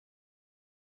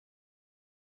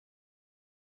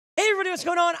everybody, what's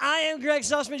going on? I am Gregg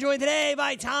Sussman, joined today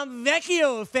by Tom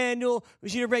Vecchio of FanDuel. We're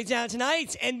here to break down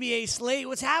tonight's NBA slate.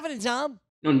 What's happening, Tom?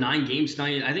 9 games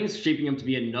tonight. I think it's shaping up to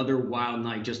be another wild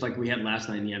night, just like we had last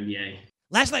night in the NBA.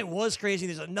 Last night was crazy.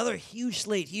 There's another huge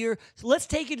slate here. So let's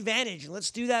take advantage.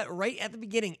 Let's do that right at the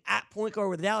beginning at point guard,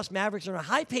 where the Dallas Mavericks are in a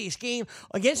high-paced game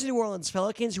against the New Orleans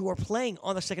Pelicans, who are playing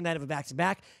on the second night of a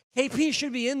back-to-back. KP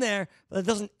should be in there, but it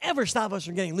doesn't ever stop us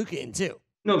from getting Luka in, too.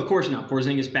 No, of course not.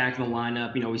 Porzingis back in the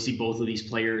lineup. We see both of these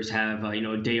players have,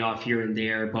 a day off here and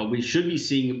there, but we should be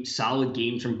seeing solid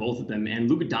games from both of them. And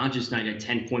Luka Doncic tonight at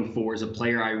 10.4 is a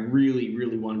player I really,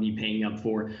 really want to be paying up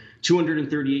for.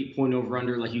 238 point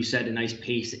over-under, like you said, a nice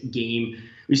pace game.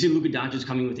 We see Luka Doncic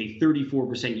coming with a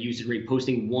 34% usage rate,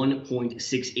 posting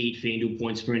 1.68 FanDuel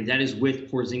points per minute. That is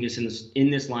with Porzingis in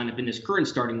this lineup, in this current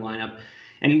starting lineup.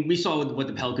 And we saw what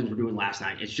the Pelicans were doing last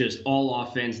night. It's just all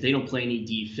offense. They don't play any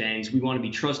defense. We want to be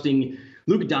trusting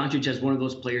Luka Doncic as one of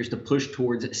those players to push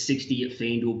towards 60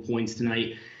 FanDuel points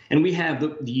tonight. And we have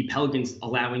the Pelicans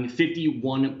allowing 51.1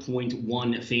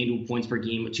 FanDuel points per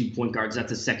game with 2 point guards.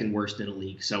 That's the second worst in the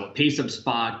league. So a pace-up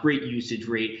spot, great usage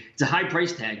rate. It's a high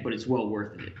price tag, but it's well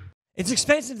worth it. It's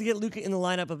expensive to get Luka in the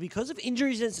lineup, but because of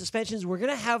injuries and suspensions, we're going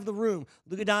to have the room.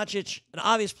 Luka Doncic, an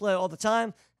obvious play all the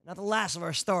time. Not the last of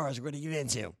our stars we're going to get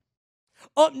into.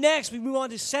 Up next, we move on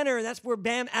to center, and that's where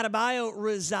Bam Adebayo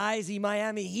resides. The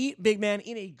Miami Heat, big man,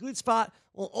 in a good spot.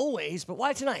 Well, always, but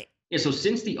why tonight? Yeah, so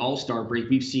since the All-Star break,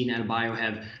 we've seen Adebayo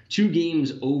have 2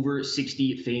 games over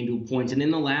 60 FanDuel points. And in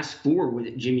the last 4,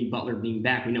 with Jimmy Butler being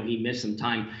back, we know he missed some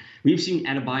time. We've seen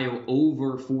Adebayo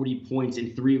over 40 points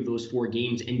in 3 of those 4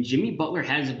 games. And Jimmy Butler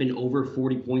hasn't been over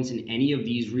 40 points in any of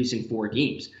these recent 4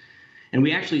 games. And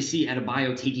we actually see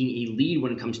Adebayo taking a lead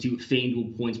when it comes to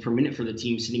FanDuel points per minute for the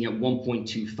team, sitting at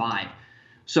 1.25.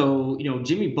 So,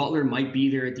 Jimmy Butler might be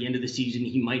there at the end of the season.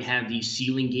 He might have these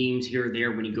ceiling games here or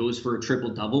there when he goes for a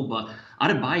triple-double, but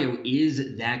Adebayo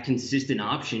is that consistent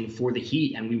option for the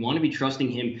Heat, and we want to be trusting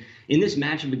him in this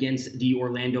matchup against the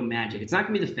Orlando Magic. It's not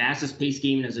going to be the fastest-paced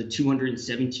game. It has a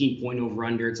 217-point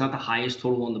over-under. It's not the highest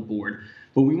total on the board,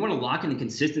 but we want to lock in the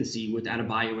consistency with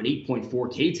Adebayo at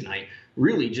 8.4K tonight.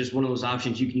 Really just one of those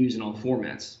options you can use in all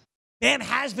formats. Bam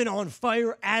has been on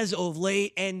fire as of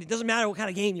late, and it doesn't matter what kind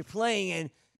of game you're playing, and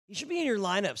he should be in your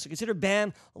lineup. So consider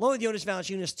Bam, along with Jonas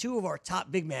Valanciunas, 2 of our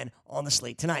top big men on the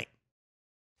slate tonight.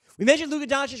 We mentioned Luka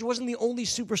Doncic wasn't the only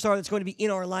superstar that's going to be in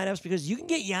our lineups, because you can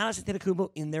get Giannis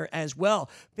Antetokounmpo in there as well.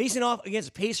 Facing off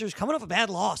against the Pacers, coming off a bad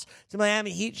loss to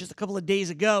Miami Heat just a couple of days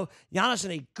ago. Giannis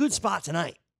in a good spot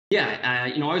tonight. Yeah,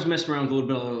 I was messing around with a little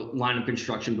bit of lineup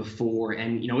construction before,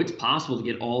 and, it's possible to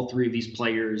get all 3 of these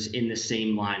players in the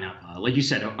same lineup. Like you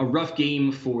said, a rough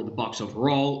game for the Bucks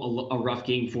overall, a rough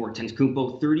game for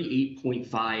Antetokounmpo, 38.5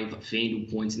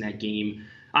 FanDuel points in that game.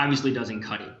 Obviously doesn't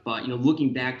cut it, but,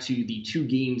 looking back to the 2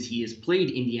 games he has played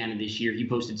Indiana this year, he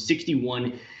posted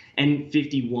 61 and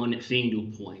 51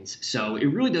 FanDuel points. So it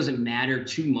really doesn't matter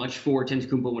too much for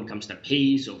Antetokounmpo when it comes to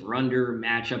pace, over-under,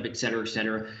 matchup, et cetera, et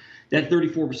cetera. That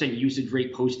 34% usage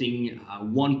rate, posting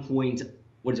 1.73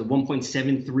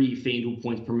 FanDuel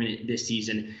points per minute this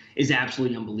season, is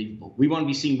absolutely unbelievable. We want to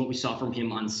be seeing what we saw from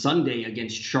him on Sunday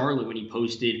against Charlotte when he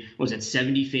posted,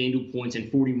 70 FanDuel points and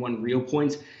 41 real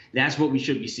points. That's what we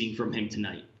should be seeing from him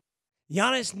tonight.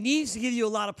 Giannis needs to give you a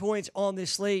lot of points on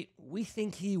this slate. We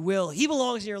think he will. He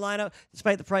belongs in your lineup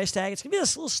despite the price tag. It's going to be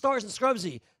this little stars and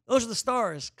scrubsy. Those are the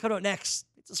stars. Cut out next.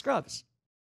 It's the scrubs.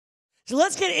 So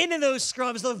let's get into those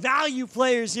scrubs, the value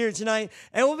players here tonight.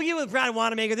 And we'll begin with Brad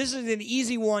Wanamaker. This is an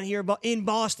easy one here in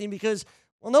Boston because,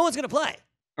 well, no one's going to play.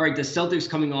 All right, the Celtics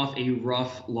coming off a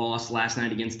rough loss last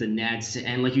night against the Nets.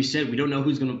 And like you said, we don't know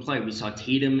who's going to play. We saw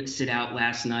Tatum sit out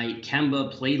last night.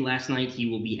 Kemba played last night. He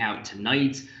will be out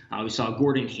tonight. We saw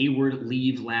Gordon Hayward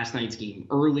leave last night's game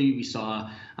early. We saw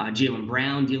Jaylen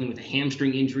Brown dealing with a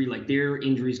hamstring injury. Like, their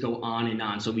injuries go on and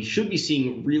on. So we should be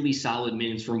seeing really solid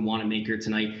minutes from Wanamaker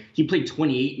tonight. He played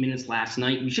 28 minutes last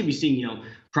night. We should be seeing,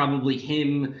 probably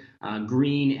him,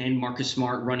 Green, and Marcus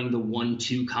Smart running the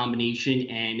 1-2 combination.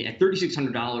 And at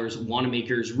 $3,600,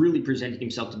 Wanamaker is really presenting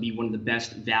himself to be one of the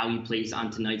best value plays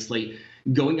on tonight's slate.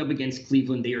 Going up against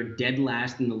Cleveland, they are dead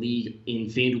last in the league in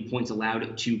FanDuel points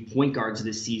allowed to point guards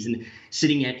this season,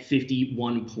 sitting at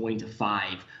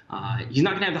 51.5. He's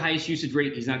not going to have the highest usage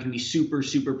rate. He's not going to be super,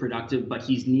 super productive, but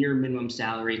he's near minimum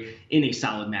salary in a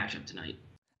solid matchup tonight.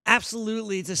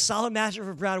 Absolutely. It's a solid matchup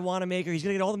for Brad Wanamaker. He's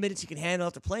going to get all the minutes he can handle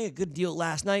after playing a good deal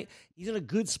last night. He's in a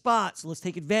good spot, so let's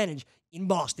take advantage in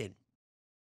Boston.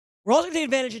 We're also going to take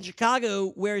advantage in Chicago,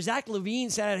 where Zach LaVine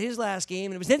sat out his last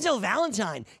game, and it was Denzel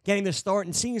Valentine getting the start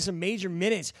and seeing some major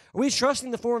minutes. Are we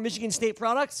trusting the former Michigan State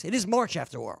products? It is March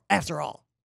after all.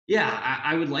 Yeah,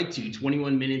 I would like to.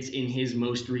 21 minutes in his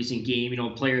most recent game. A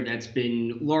player that's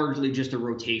been largely just a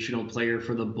rotational player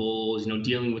for the Bulls,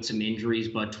 dealing with some injuries.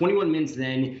 But 21 minutes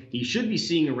then, he should be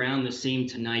seeing around the same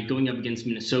tonight going up against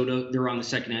Minnesota. They're on the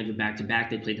second edge of back-to-back.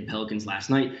 They played the Pelicans last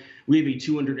night. We have a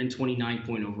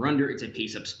 229-point over-under. It's a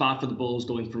pace-up spot for the Bulls,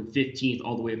 going from 15th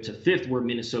all the way up to 5th, where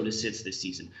Minnesota sits this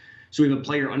season. So we have a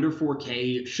player under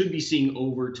 4K, should be seeing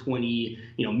over 20,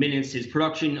 minutes. His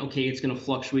production, okay, it's going to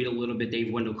fluctuate a little bit.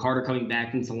 Dave Wendell Carter coming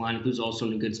back into the lineup, who's also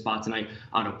in a good spot tonight.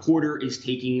 Otto Porter is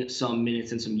taking some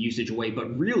minutes and some usage away.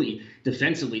 But really,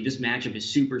 defensively, this matchup is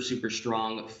super, super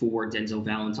strong for Denzel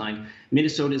Valentine.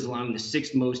 Minnesota is allowing the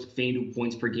 6th most FanDuel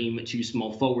points per game to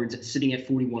small forwards, sitting at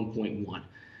 41.1.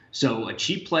 So a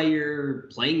cheap player,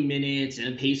 playing minutes, and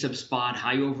a pace-up spot,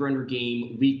 high over-under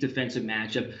game, weak defensive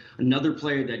matchup. Another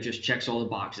player that just checks all the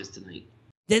boxes tonight.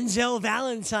 Denzel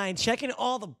Valentine checking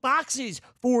all the boxes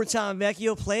for Tom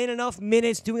Vecchio, playing enough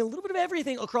minutes, doing a little bit of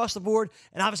everything across the board,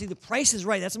 and obviously the price is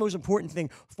right. That's the most important thing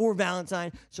for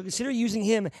Valentine. So consider using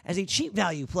him as a cheap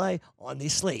value play on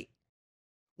this slate.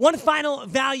 One final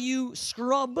value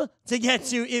scrub to get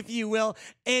to, if you will.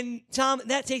 And, Tom,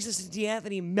 that takes us to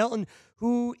DeAnthony Melton,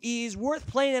 who is worth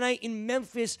playing tonight in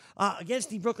Memphis against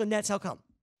the Brooklyn Nets. How come?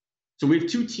 So we have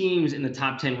two teams in the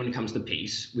top 10 when it comes to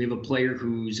pace. We have a player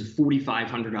who's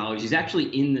 $4,500. He's actually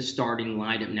in the starting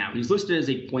lineup now. He's listed as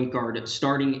a point guard,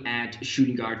 starting at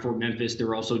shooting guard for Memphis.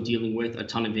 They're also dealing with a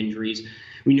ton of injuries.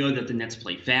 We know that the Nets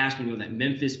play fast. We know that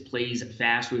Memphis plays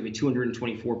fast. We have a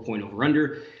 224-point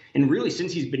over-under. And really,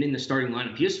 since he's been in the starting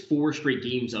lineup, he has 4 straight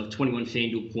games of 21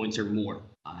 FanDuel points or more.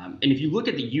 And if you look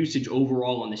at the usage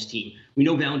overall on this team, we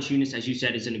know Valanciunas, as you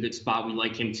said, is in a good spot. We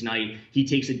like him tonight. He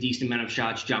takes a decent amount of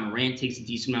shots. John Morant takes a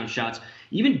decent amount of shots.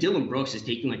 Even Dylan Brooks is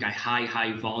taking like a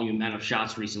high volume amount of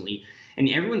shots recently. And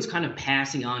everyone's kind of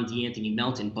passing on DeAnthony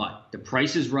Melton, but the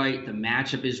price is right, the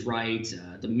matchup is right,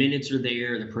 the minutes are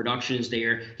there, the production is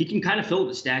there. He can kind of fill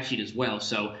the stat sheet as well.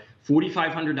 So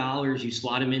 $4,500, you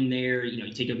slot him in there.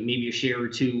 You take maybe a share or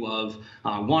two of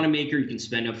Wanamaker. You can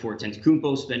spend up for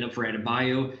Antetokounmpo, spend up for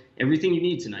Adebayo. Everything you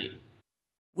need tonight.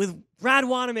 With Brad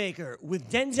Wanamaker,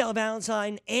 with Denzel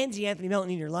Valentine, and DeAnthony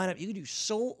Melton in your lineup, you can do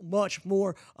so much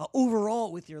more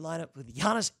overall with your lineup with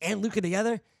Giannis and Luka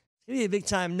together. It's going to be a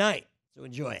big-time night, so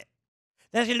enjoy it.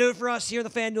 That's going to do it for us here on the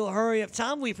FanDuel Hurry Up.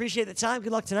 Tom, we appreciate the time.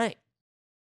 Good luck tonight.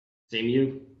 Same to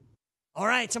you. All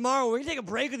right, tomorrow we're going to take a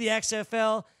break with the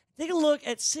XFL. Take a look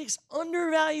at 6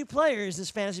 undervalued players this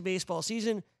fantasy baseball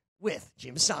season with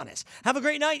Jim Sannes. Have a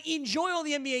great night. Enjoy all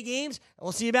the NBA games, and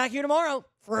we'll see you back here tomorrow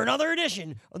for another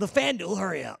edition of the FanDuel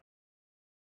Hurry Up.